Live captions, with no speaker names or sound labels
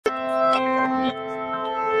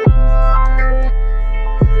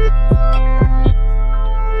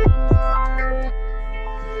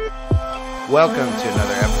Welcome to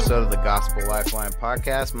another episode of the Gospel Lifeline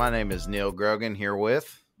podcast. My name is Neal Grogan, here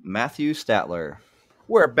with Matthew Statler.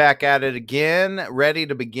 We're back at it again, ready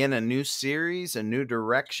to begin a new series, a new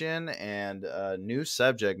direction, and a new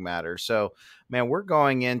subject matter. So, man, we're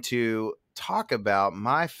going into talk about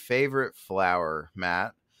my favorite flower,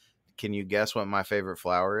 Matt. Can you guess what my favorite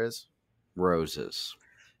flower is? Roses.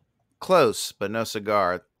 Close, but no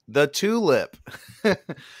cigar. The tulip,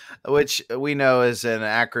 which we know is an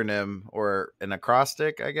acronym or an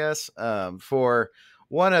acrostic, I guess, for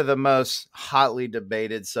one of the most hotly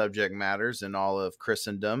debated subject matters in all of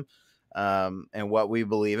Christendom, and what we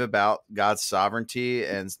believe about God's sovereignty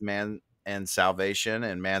and man and salvation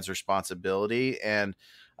and man's responsibility. And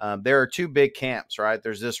there are two big camps, right?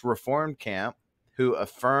 There's this Reformed camp who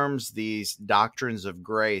affirms these doctrines of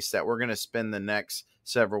grace that we're going to spend the next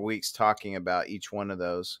several weeks talking about each one of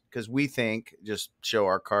those, because we think, just show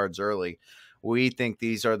our cards early, we think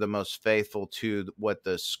these are the most faithful to what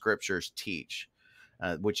the scriptures teach,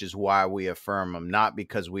 which is why we affirm them, not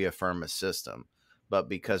because we affirm a system, but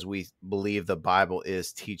because we believe the Bible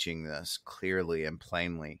is teaching this clearly and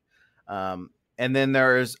plainly. And then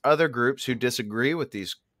there's other groups who disagree with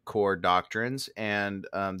these core doctrines, and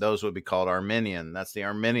those would be called Arminian. That's the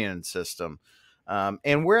Arminian system.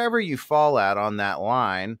 And wherever you fall at on that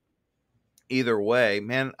line, either way,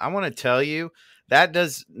 man, I want to tell you, that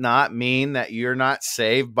does not mean that you're not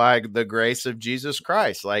saved by the grace of Jesus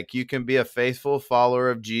Christ. Like, you can be a faithful follower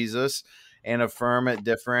of Jesus and affirm a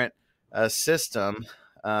different system,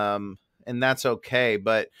 and that's okay.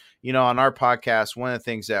 But, you know, on our podcast, one of the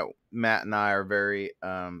things that Matt and I are very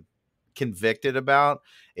convicted about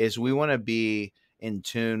is we want to be in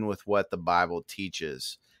tune with what the Bible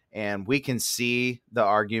teaches. And we can see the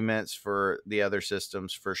arguments for the other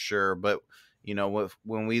systems for sure. But, you know,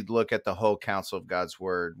 when we look at the whole counsel of God's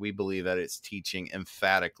word, we believe that it's teaching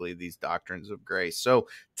emphatically these doctrines of grace. So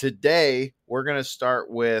today we're going to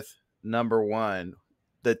start with number one,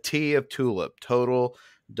 the T of tulip, total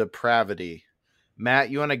depravity. Matt,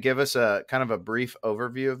 you want to give us a kind of a brief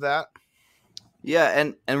overview of that?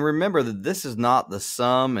 Yeah, and remember that this is not the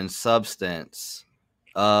sum and substance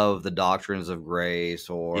of the doctrines of grace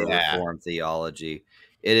or Reformed theology.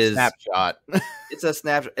 It is snapshot. It's a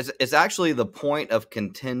snapshot. It's actually the point of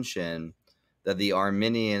contention that the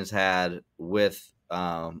Arminians had with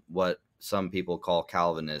what some people call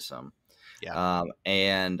Calvinism. Yeah.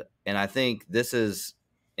 And I think this is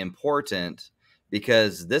important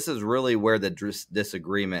because this is really where the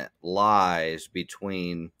disagreement lies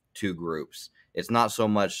between two groups. It's not so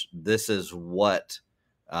much this is what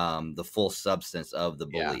the full substance of the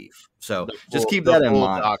belief. So just keep that in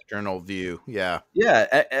mind. Doctrinal view. Yeah.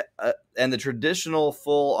 Yeah. And the traditional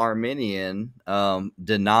full Arminian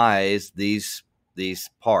denies these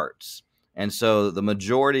parts. And so the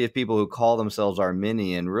majority of people who call themselves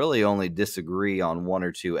Arminian really only disagree on one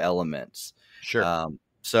or two elements. Sure.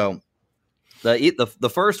 So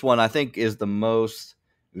the first one I think is the most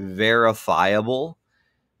verifiable,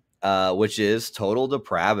 which is total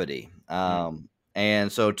depravity.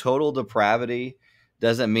 And so total depravity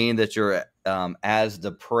doesn't mean that you're as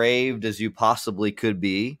depraved as you possibly could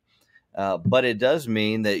be, but it does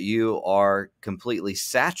mean that you are completely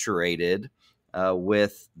saturated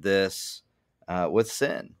with this, with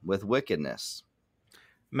sin, with wickedness.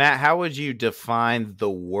 Matt, how would you define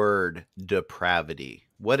the word depravity?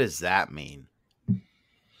 What does that mean?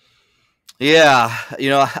 Yeah, you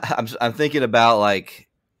know, I'm thinking about, like,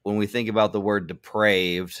 when we think about the word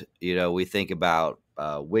depraved, you know, we think about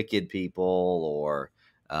wicked people or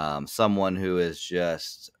someone who is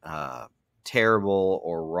just terrible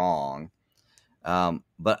or wrong.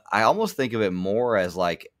 But I almost think of it more as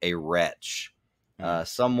like a wretch,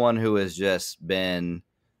 someone who has just been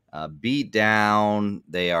beat down.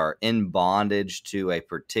 They are in bondage to a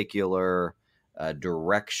particular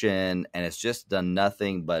direction, and it's just done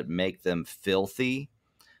nothing but make them filthy.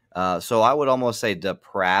 So I would almost say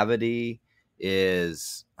depravity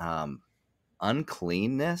is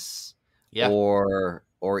uncleanness,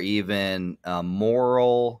 or even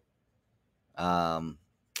moral. What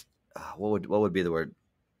would be the word?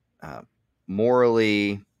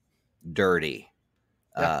 Morally dirty.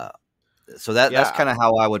 So that's kind of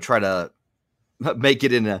how I would try to make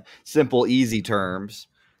it in a simple, easy terms.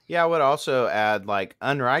 Yeah, I would also add like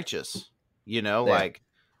unrighteous. You know, like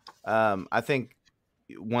I think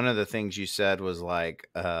one of the things you said was like,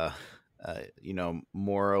 you know,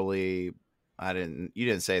 morally, you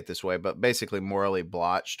didn't say it this way, but basically morally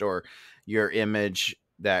blotched, or your image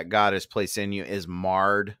that God has placed in you is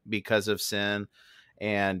marred because of sin.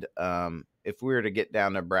 And if we were to get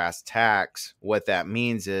down to brass tacks, what that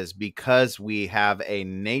means is because we have a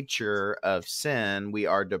nature of sin, we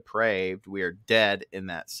are depraved, we are dead in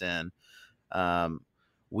that sin.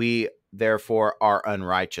 We therefore are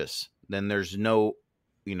unrighteous. Then there's no,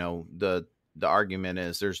 the argument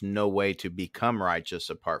is there's no way to become righteous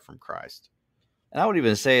apart from Christ. And I would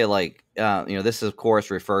even say, like, this of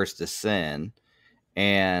course refers to sin,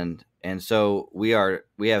 and so we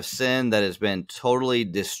have sin that has been totally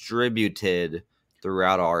distributed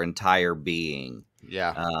throughout our entire being.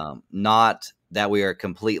 Yeah. Not that we are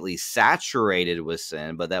completely saturated with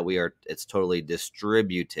sin, but that it's totally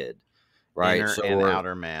distributed, right? Inner So and we're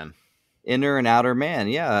outer man. inner and outer man,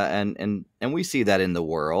 yeah, and we see that in the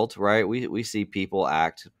world, right? We see people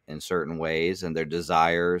act in certain ways, and their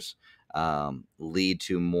desires lead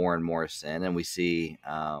to more and more sin, and we see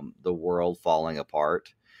the world falling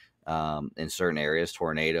apart in certain areas,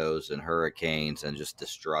 tornadoes and hurricanes, and just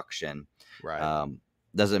destruction. Right.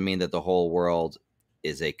 Doesn't mean that the whole world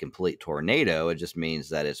is a complete tornado. It just means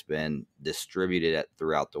that it's been distributed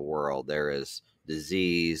throughout the world. There is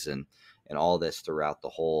disease and all this throughout the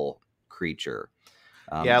whole creature,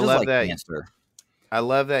 Yeah, just like cancer. I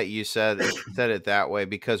love that you said it that way,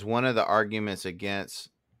 because one of the arguments against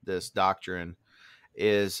this doctrine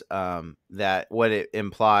is that what it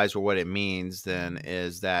implies, or what it means then,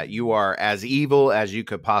 is that you are as evil as you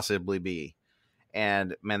could possibly be.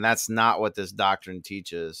 And man, that's not what this doctrine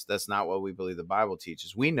teaches. That's not what we believe the Bible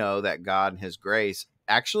teaches. We know that God in his grace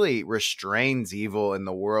actually restrains evil in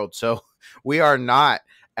the world. So we are not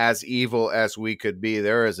as evil as we could be.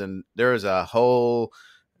 There is a whole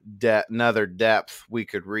another depth we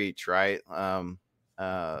could reach, right?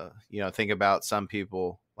 Think about some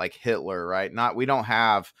people like Hitler, right? We don't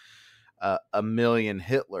have a million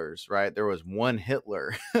Hitlers, right? There was one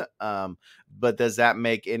Hitler. But does that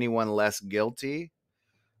make anyone less guilty?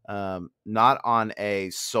 Not on a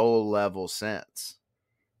soul level sense.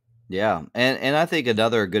 Yeah, and I think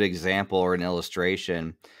another good example or an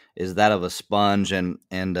illustration is that of a sponge, and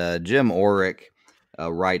Jim Orick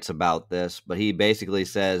writes about this, but he basically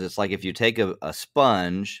says it's like if you take a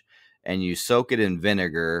sponge and you soak it in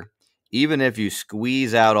vinegar, even if you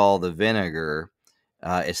squeeze out all the vinegar,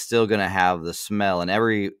 it's still going to have the smell, and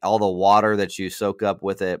all the water that you soak up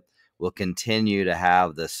with it will continue to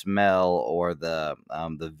have the smell or the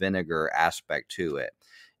vinegar aspect to it.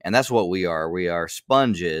 And that's what we are. We are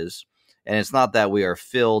sponges. And it's not that we are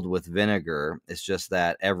filled with vinegar. It's just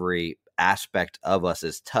that every aspect of us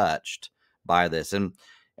is touched by this. And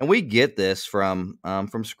we get this from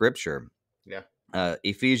Scripture. Yeah.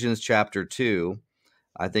 Ephesians chapter 2,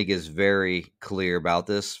 I think, is very clear about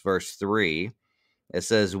this. Verse 3, it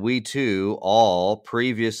says, "We too all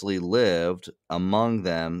previously lived among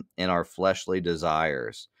them in our fleshly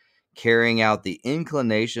desires, carrying out the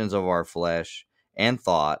inclinations of our flesh and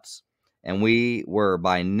thoughts, and we were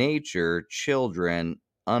by nature children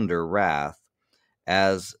under wrath,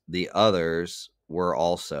 as the others were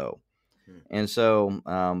also." And so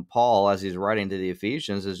Paul, as he's writing to the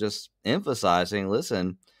Ephesians, is just emphasizing,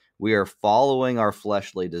 listen, we are following our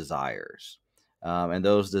fleshly desires. And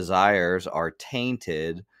those desires are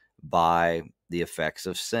tainted by the effects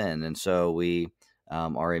of sin. And so we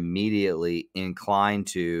are immediately inclined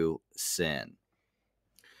to sin.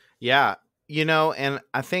 Yeah. And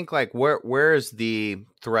I think, like, where is the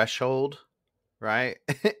threshold, right?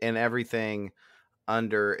 And everything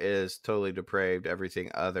under is totally depraved.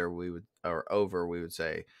 Everything other we would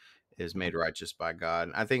say is made righteous by God.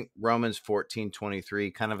 And I think Romans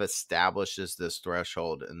 14:23 kind of establishes this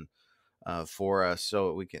threshold and for us,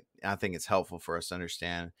 so I think it's helpful for us to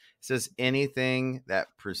understand. It says anything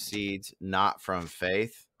that proceeds not from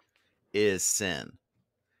faith is sin.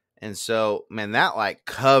 And so, man, that like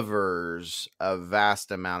covers a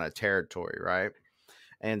vast amount of territory, right?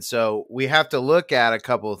 And so we have to look at a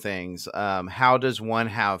couple of things. How does one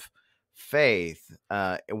have faith?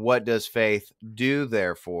 What does faith do,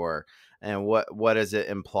 therefore? And what does it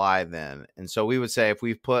imply then? And so we would say, if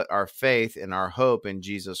we've put our faith and our hope in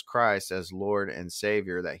Jesus Christ as Lord and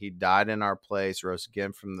Savior, that he died in our place, rose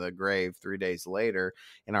again from the grave 3 days later,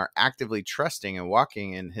 and are actively trusting and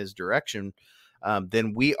walking in his direction,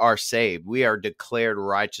 then we are saved. We are declared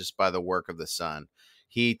righteous by the work of the Son.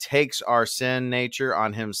 He takes our sin nature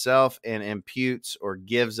on himself and imputes or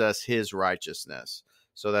gives us his righteousness,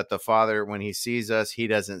 so that the Father, when he sees us, he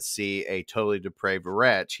doesn't see a totally depraved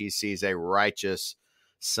wretch. He sees a righteous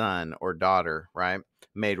son or daughter, right?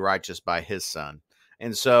 Made righteous by his Son.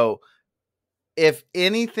 And so if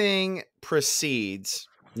anything proceeds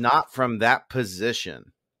not from that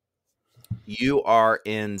position, you are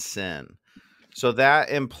in sin. So that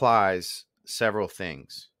implies several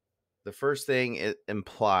things. the first thing it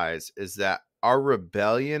implies is that our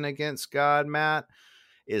rebellion against God, Matt,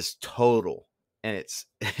 is total. And it's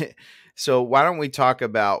so why don't we talk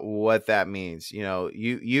about what that means? You know,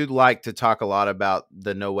 you'd like to talk a lot about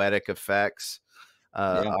the noetic effects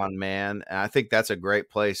Yeah. on man. And I think that's a great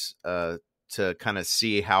place to kind of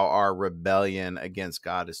see how our rebellion against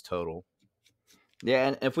God is total. Yeah,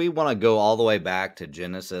 and if we want to go all the way back to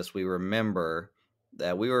Genesis, we remember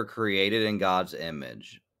that we were created in God's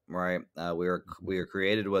image, right? We were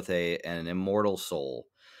created with an immortal soul.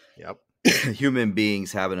 Yep. Human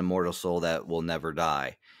beings have an immortal soul that will never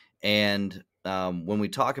die, and when we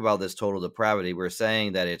talk about this total depravity, we're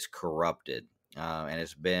saying that it's corrupted and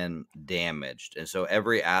it's been damaged, and so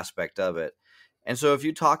every aspect of it. And so, if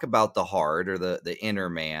you talk about the heart or the inner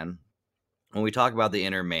man, when we talk about the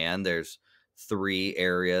inner man, there's three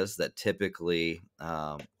areas that typically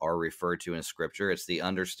are referred to in scripture. It's the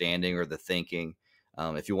understanding or the thinking.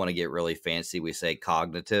 If you want to get really fancy, we say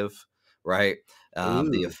cognitive, right? Ooh.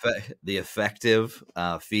 The affective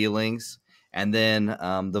feelings, and then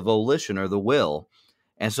the volition or the will.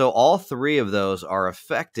 And so all three of those are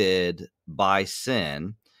affected by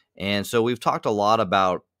sin. And so we've talked a lot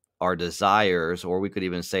about our desires, or we could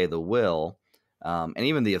even say the will, and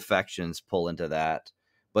even the affections pull into that.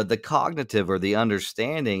 But the cognitive or the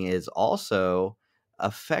understanding is also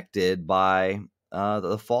affected by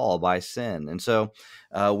the fall, by sin. And so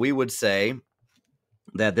we would say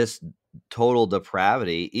that this total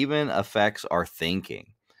depravity even affects our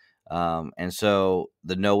thinking. And so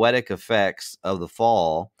the noetic effects of the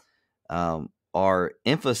fall are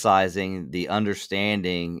emphasizing the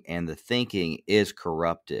understanding, and the thinking is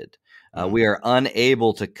corrupted. Mm. We are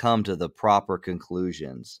unable to come to the proper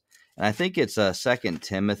conclusions. And I think it's Second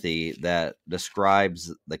Timothy that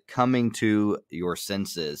describes the coming to your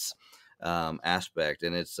senses aspect,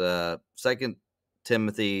 and it's Second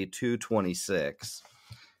Timothy 2:26,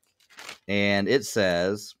 and it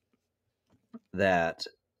says that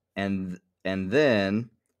and then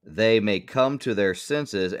they may come to their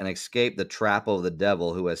senses and escape the trap of the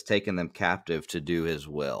devil who has taken them captive to do his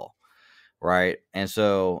will, right? And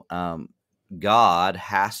so God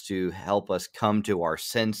has to help us come to our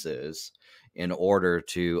senses in order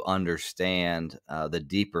to understand the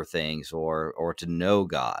deeper things, or to know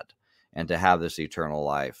God and to have this eternal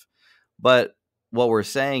life. But what we're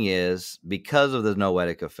saying is, because of the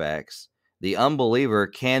noetic effects, the unbeliever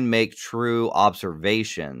can make true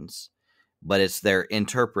observations, but it's their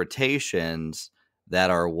interpretations that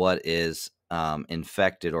are what is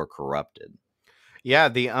infected or corrupted. Yeah,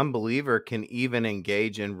 the unbeliever can even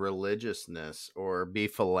engage in religiousness or be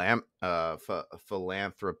philanthropic,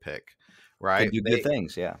 Can right? do good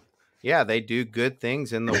things, yeah. Yeah, they do good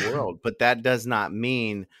things in the world, but that does not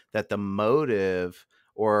mean that the motive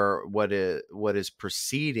or what is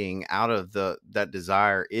proceeding out of that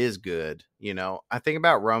desire is good. You know, I think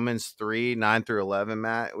about Romans 3:9-11,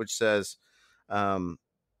 Matt, which says, um,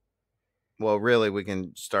 well, really, we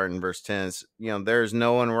can start in verse 10. It's, there's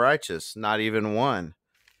no one righteous, not even one.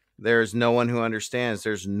 There's no one who understands.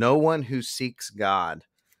 There's no one who seeks God.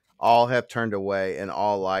 All have turned away, and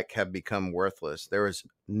all alike have become worthless. There is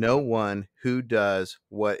no one who does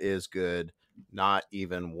what is good, not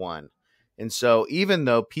even one. And so, even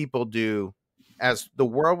though people do, as the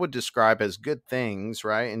world would describe as good things,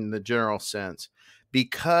 right, in the general sense,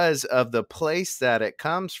 because of the place that it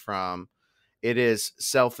comes from, it is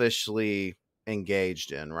selfishly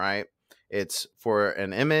engaged in, right? It's for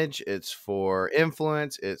an image, it's for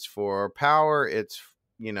influence, it's for power,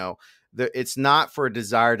 you know, it's not for a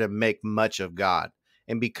desire to make much of God.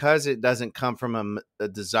 And because it doesn't come from a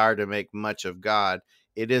desire to make much of God,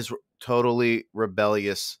 it is totally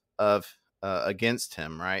rebellious of against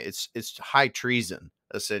him, right? It's high treason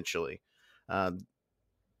essentially. Uh,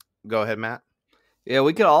 Go ahead, Matt. Yeah,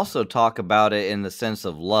 we could also talk about it in the sense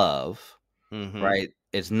of love, Mm-hmm. right?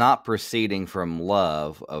 It's not proceeding from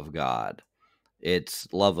love of God. It's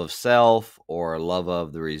love of self, or love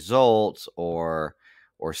of the results, or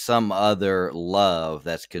some other love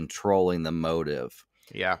that's controlling the motive.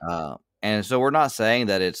 Yeah. And so we're not saying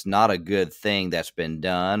that it's not a good thing that's been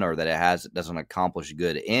done, or that doesn't accomplish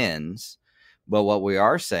good ends. But what we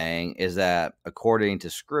are saying is that according to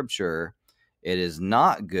scripture, it is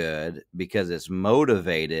not good because it's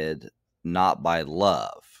motivated not by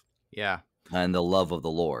love Yeah. and the love of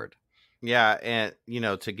the Lord. Yeah, and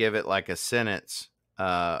to give it like a sentence,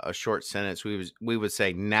 a short sentence, we would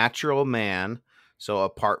say natural man, so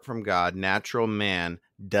apart from God, natural man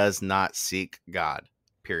does not seek God.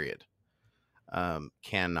 Period.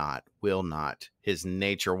 Cannot, will not. His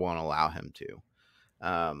nature won't allow him to.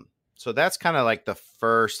 So that's kind of like the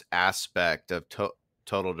first aspect of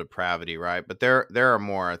total depravity, right? But there are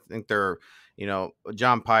more. I think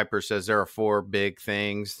John Piper says there are four big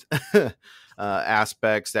things,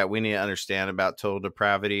 aspects that we need to understand about total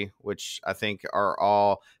depravity, which I think are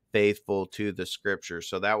all faithful to the scripture.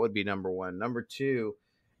 So that would be number one. Number two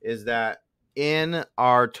is that in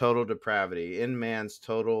our total depravity, in man's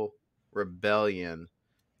total rebellion,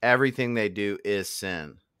 everything they do is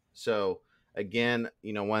sin. So again,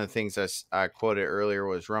 one of the things I quoted earlier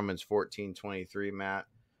was Romans 14:23, Matt.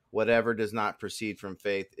 Whatever does not proceed from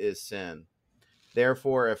faith is sin.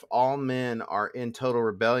 Therefore, if all men are in total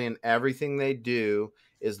rebellion, everything they do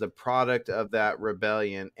is the product of that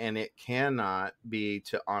rebellion, and it cannot be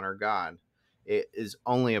to honor God. It is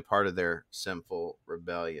only a part of their sinful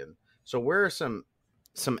rebellion. So where are some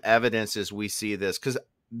evidences we see this? Because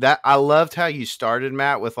that I loved how you started,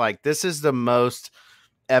 Matt, with like, this is the most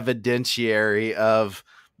evidentiary of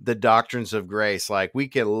the doctrines of grace. Like, we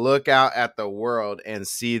can look out at the world and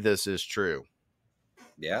see this is true.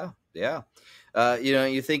 Yeah, yeah.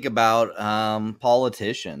 You think about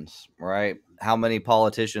politicians, right? How many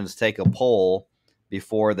politicians take a poll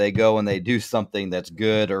before they go and they do something that's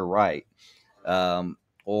good or right?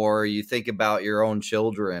 Or you think about your own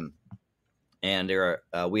children, and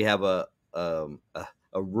we have a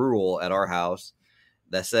rule at our house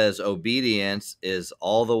that says obedience is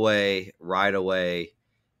all the way, right away,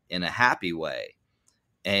 in a happy way,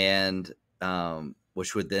 and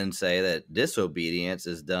which would then say that disobedience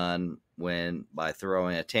is done when by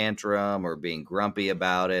throwing a tantrum or being grumpy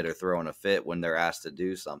about it or throwing a fit when they're asked to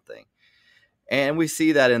do something. And we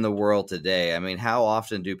see that in the world today. I mean, how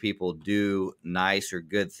often do people do nice or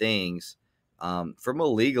good things from a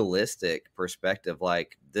legalistic perspective?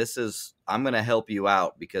 Like, I'm going to help you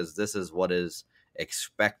out because this is what is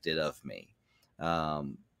expected of me.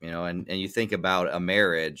 And you think about a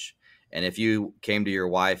marriage, and if you came to your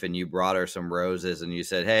wife and you brought her some roses and you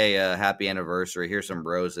said, hey, happy anniversary, here's some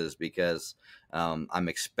roses because I'm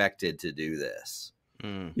expected to do this.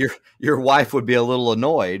 Mm. Your wife would be a little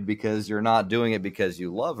annoyed because you're not doing it because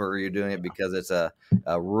you love her. You're doing it because it's a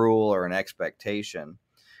rule or an expectation.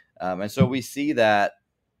 And so we see that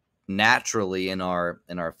naturally in our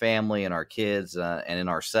family, in our kids, and in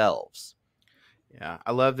ourselves. Yeah,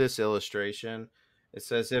 I love this illustration. It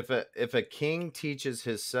says if a king teaches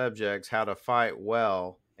his subjects how to fight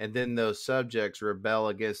well, and then those subjects rebel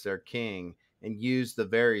against their king and use the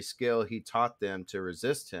very skill he taught them to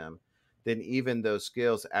resist him, then even those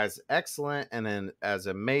skills, as excellent and as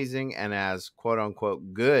amazing and as quote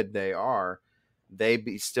unquote good they are,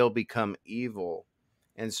 still become evil.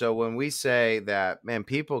 And so when we say that, man,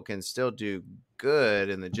 people can still do good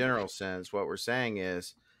in the general sense, what we're saying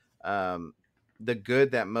is, um, the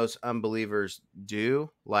good that most unbelievers do,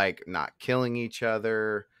 like not killing each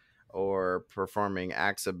other or performing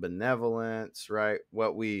acts of benevolence, right?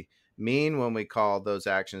 What we mean when we call those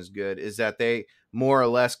actions good is that they more or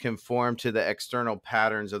less conform to the external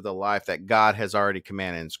patterns of the life that God has already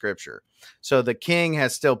commanded in scripture. So the king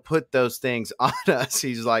has still put those things on us.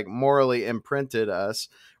 He's like morally imprinted us,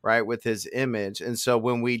 right, with his image. And so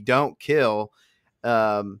when we don't kill,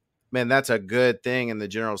 man, that's a good thing in the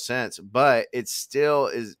general sense, but it still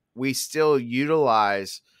is, we still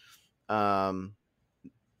utilize um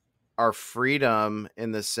our freedom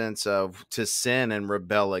in the sense of to sin and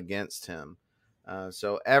rebel against him.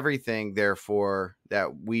 So everything therefore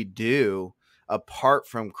that we do apart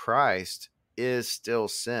from Christ is still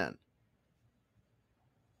sin.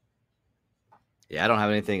 Yeah, I don't have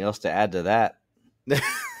anything else to add to that.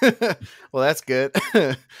 Well, that's good.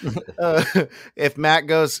 uh, if Matt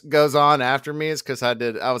goes on after me, it's because I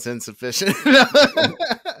was insufficient.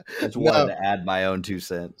 Just wanted No, to add my own 2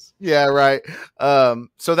 cents. yeah, right.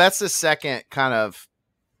 So that's the second kind of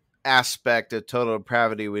aspect of total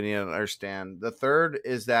depravity we need to understand. The third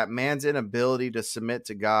is that man's inability to submit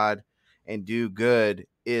to God and do good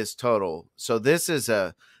is total. So this is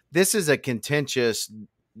a contentious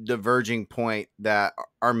diverging point that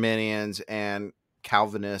Arminians and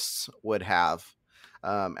Calvinists would have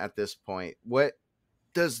at this point. What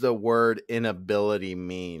does the word inability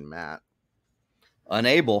mean, Matt?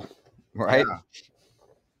 Unable, right?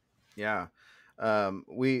 Yeah, yeah.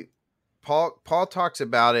 We Paul talks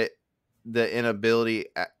about it, the inability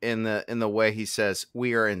in the way he says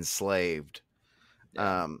we are enslaved.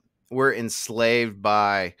 Yeah. We're enslaved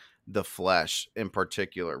by the flesh in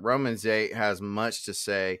particular. Romans 8 has much to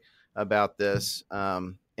say about this.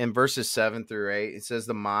 In verses 7 through 8, it says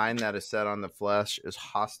the mind that is set on the flesh is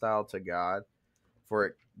hostile to God, for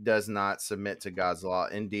it does not submit to God's law.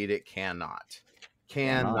 Indeed, it cannot.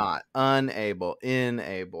 Cannot. Unable,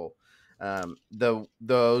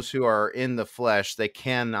 those who are in the flesh, they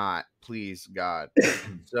cannot please God.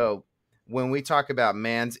 So when we talk about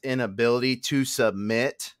man's inability to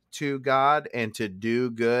submit to God and to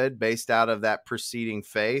do good based out of that preceding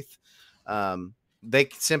faith, they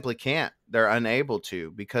simply can't. They're unable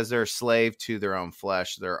to because they're a slave to their own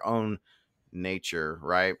flesh, their own nature,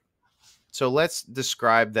 right? So let's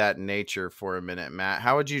describe that nature for a minute, Matt.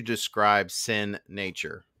 How would you describe sin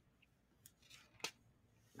nature?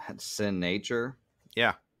 Sin nature.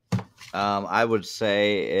 Yeah. I would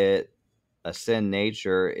say a sin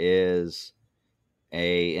nature is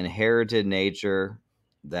a inherited nature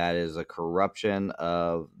that is a corruption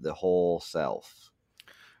of the whole self.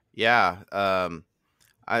 Yeah.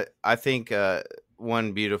 I think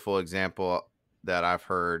one beautiful example that I've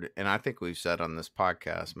heard, and I think we've said on this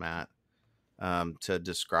podcast, Matt, to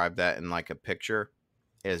describe that in like a picture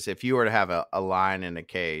is if you were to have a lion in a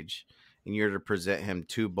cage and you were to present him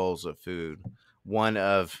two bowls of food, one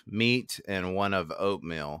of meat and one of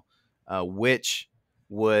oatmeal, which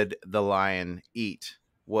would the lion eat?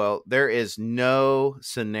 Well, there is no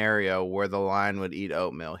scenario where the lion would eat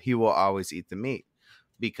oatmeal. He will always eat the meat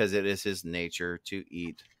because it is his nature to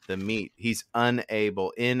eat the meat. He's unable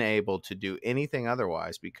to do anything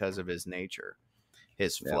otherwise because of his nature,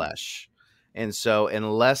 his Yeah. flesh. And so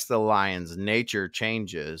unless the lion's nature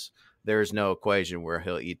changes, there's no equation where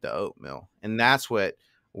he'll eat the oatmeal. And that's what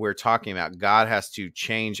we're talking about. God has to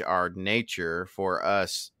change our nature for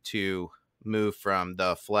us to move from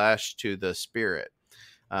the flesh to the spirit,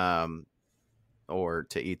 or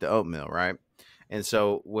to eat the oatmeal, right? And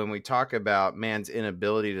so when we talk about man's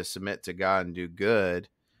inability to submit to God and do good,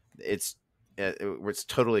 it's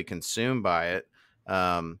totally consumed by it.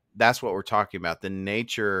 That's what we're talking about. The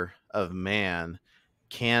nature of man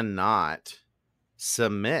cannot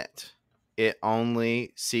submit. It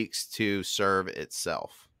only seeks to serve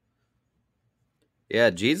itself. Yeah,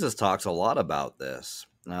 Jesus talks a lot about this.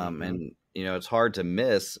 Mm-hmm. And, it's hard to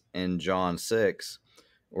miss in John 6,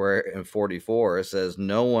 where in 44 it says,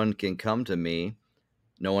 no one can come to me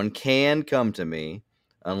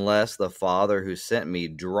unless the Father who sent me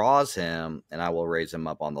draws him, and I will raise him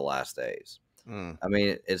up on the last days. Mm. I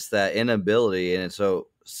mean, it's that inability, and so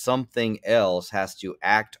something else has to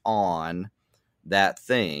act on that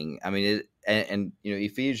thing. I mean,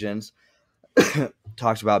 Ephesians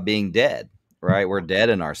talks about being dead, right? We're dead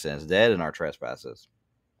in our sins, dead in our trespasses.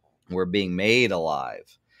 We're being made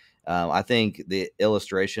alive. I think the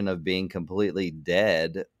illustration of being completely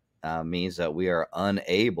dead means that we are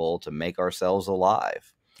unable to make ourselves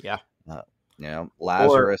alive. Yeah.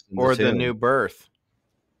 Lazarus in the Or the tomb, new birth,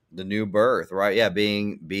 the new birth, right? Yeah,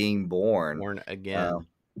 being born, born again.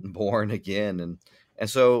 born again, and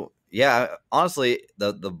so yeah, honestly,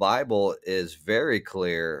 the Bible is very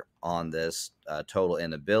clear on this total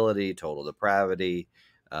inability, total depravity,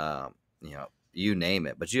 you name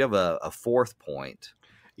it. But you have a fourth point.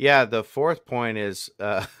 Yeah, the fourth point is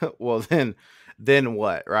well then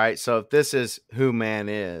what, right? So if this is who man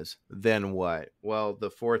is, then what? Well, the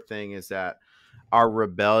fourth thing is that our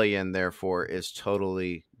rebellion therefore is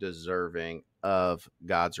totally deserving of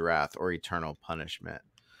God's wrath or eternal punishment.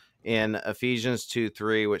 In Ephesians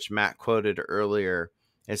 2:3, which Matt quoted earlier,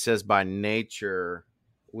 it says by nature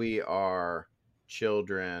we are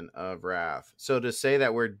children of wrath. So to say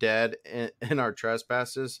that we're dead in our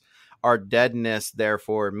trespasses, our deadness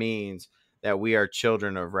therefore means that we are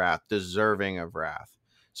children of wrath, deserving of wrath.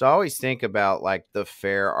 So I always think about like the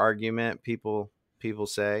fair argument people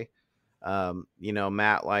say.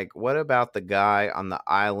 Matt, like, what about the guy on the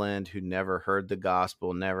island who never heard the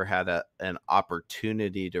gospel, never had an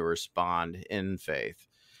opportunity to respond in faith?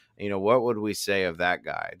 What would we say of that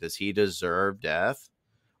guy? Does he deserve death?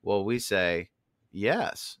 Well, we say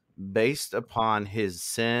yes, based upon his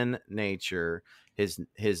sin nature,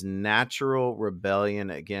 his natural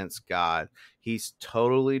rebellion against God. He's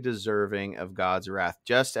totally deserving of God's wrath,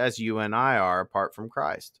 just as you and I are apart from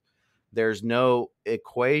Christ. There's no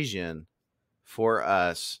equation for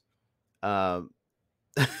us uh,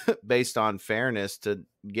 based on fairness to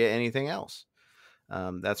get anything else.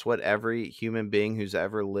 That's what every human being who's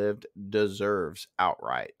ever lived deserves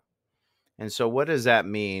outright. And so, what does that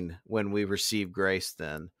mean when we receive grace?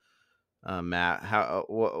 Then, Matt, how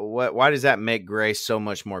why does that make grace so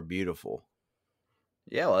much more beautiful?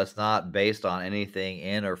 Yeah, well, it's not based on anything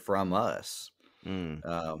in or from us.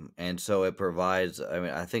 Mm, And so it provides,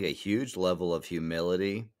 I think, a huge level of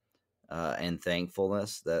humility and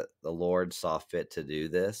thankfulness that the Lord saw fit to do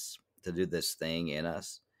this thing in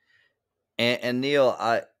us. And Neil,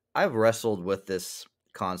 I've wrestled with this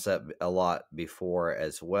concept a lot before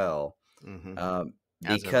as well, mm-hmm. As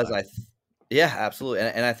have because I. yeah, absolutely,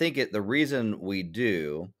 and I think the reason we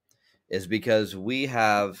do is because we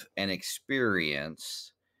have an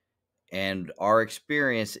experience, and our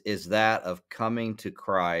experience is that of coming to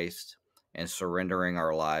Christ and surrendering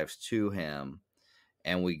our lives to him,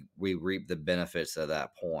 and we reap the benefits of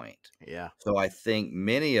that point. Yeah. So I think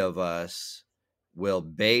many of us will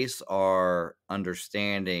base our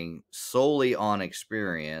understanding solely on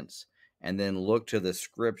experience and then look to the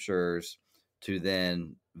scriptures to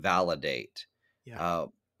then validate. Yeah. Uh,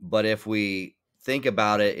 but if we think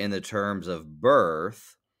about it in the terms of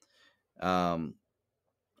birth, um,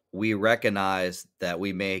 we recognize that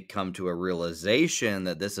we may come to a realization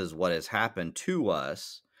that this is what has happened to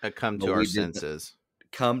us, Come but to our we did senses.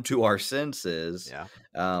 come to our senses,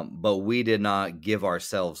 Yeah. but we did not give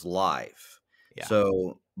ourselves life. Yeah.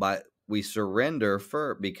 So by we surrender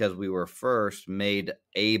for because we were first made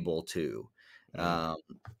able to. Mm. Um,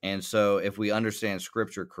 and so if we understand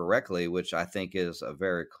scripture correctly, which I think is a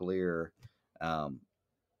very clear, um,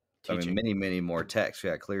 I mean, Teaching. many more texts,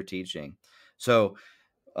 yeah, clear teaching. So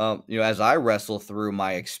as I wrestle through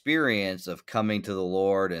my experience of coming to the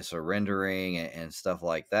Lord and surrendering and stuff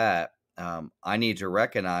like that, I need to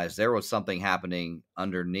recognize there was something happening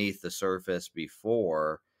underneath the surface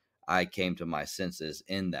before I came to my senses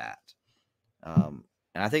in that. And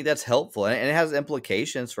I think that's helpful. And it has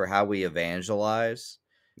implications for how we evangelize.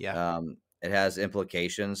 Yeah. It has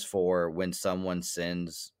implications for when someone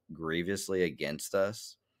sins grievously against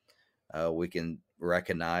us. We can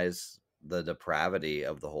recognize the depravity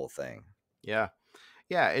of the whole thing. Yeah.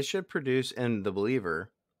 Yeah. It should produce in the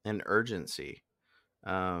believer an urgency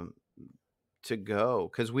um, to go,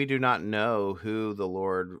 because we do not know who the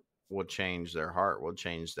Lord will change their heart, will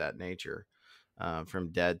change that nature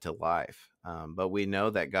from dead to life. But we know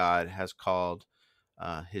that God has called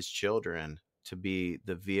his children to be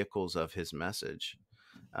the vehicles of his message.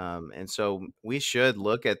 And so we should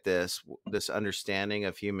look at this understanding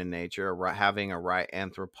of human nature, having a right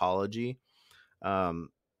anthropology. Um,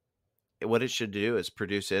 what it should do is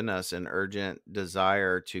produce in us an urgent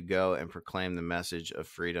desire to go and proclaim the message of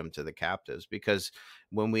freedom to the captives. Because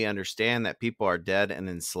when we understand that people are dead and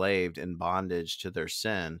enslaved in bondage to their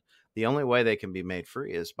sin, the only way they can be made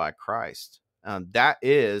free is by Christ. That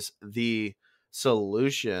is the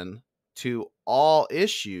solution to all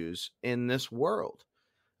issues in this world,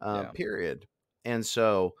 Yeah. period. And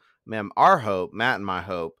so, ma'am, our hope, Matt and my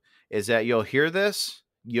hope, is that you'll hear this,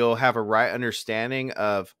 you'll have a right understanding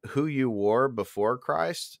of who you were before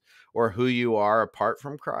Christ or who you are apart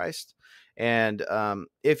from Christ. And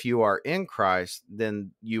if you are in Christ,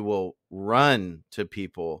 then you will run to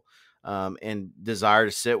people and desire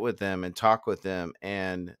to sit with them and talk with them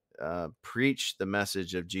and preach the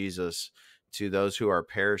message of Jesus to those who are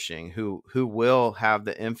perishing, who will have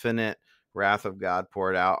the infinite wrath of God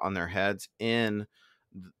poured out on their heads in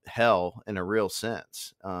hell in a real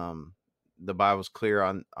sense. The Bible's clear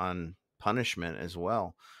on punishment as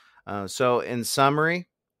well. So, in summary,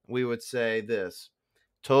 we would say this: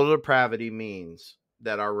 total depravity means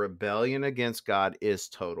that our rebellion against God is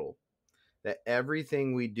total, that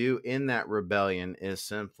everything we do in that rebellion is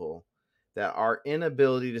sinful, that our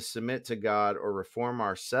inability to submit to God or reform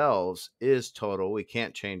ourselves is total. We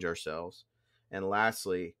can't change ourselves. And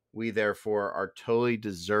lastly, we therefore are totally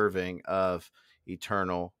deserving of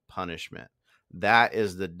eternal punishment. That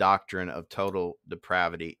is the doctrine of total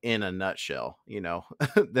depravity in a nutshell.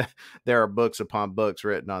 There are books upon books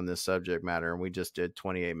written on this subject matter, and we just did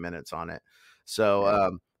 28 minutes on it. So Yeah.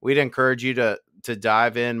 we'd encourage you to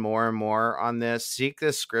dive in more and more on this. Seek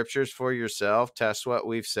the scriptures for yourself. Test what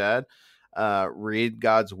we've said. Read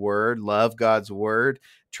God's word. Love God's word.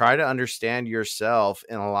 Try to understand yourself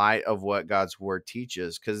in light of what God's word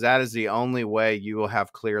teaches, because that is the only way you will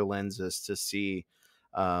have clear lenses to see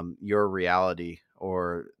your reality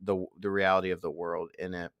or the reality of the world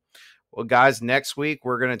in it. Well, guys, next week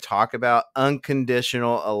we're going to talk about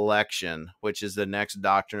unconditional election, which is the next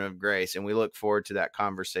doctrine of grace. And we look forward to that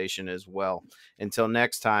conversation as well. Until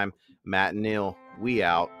next time, Matt and Neal, we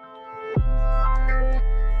out.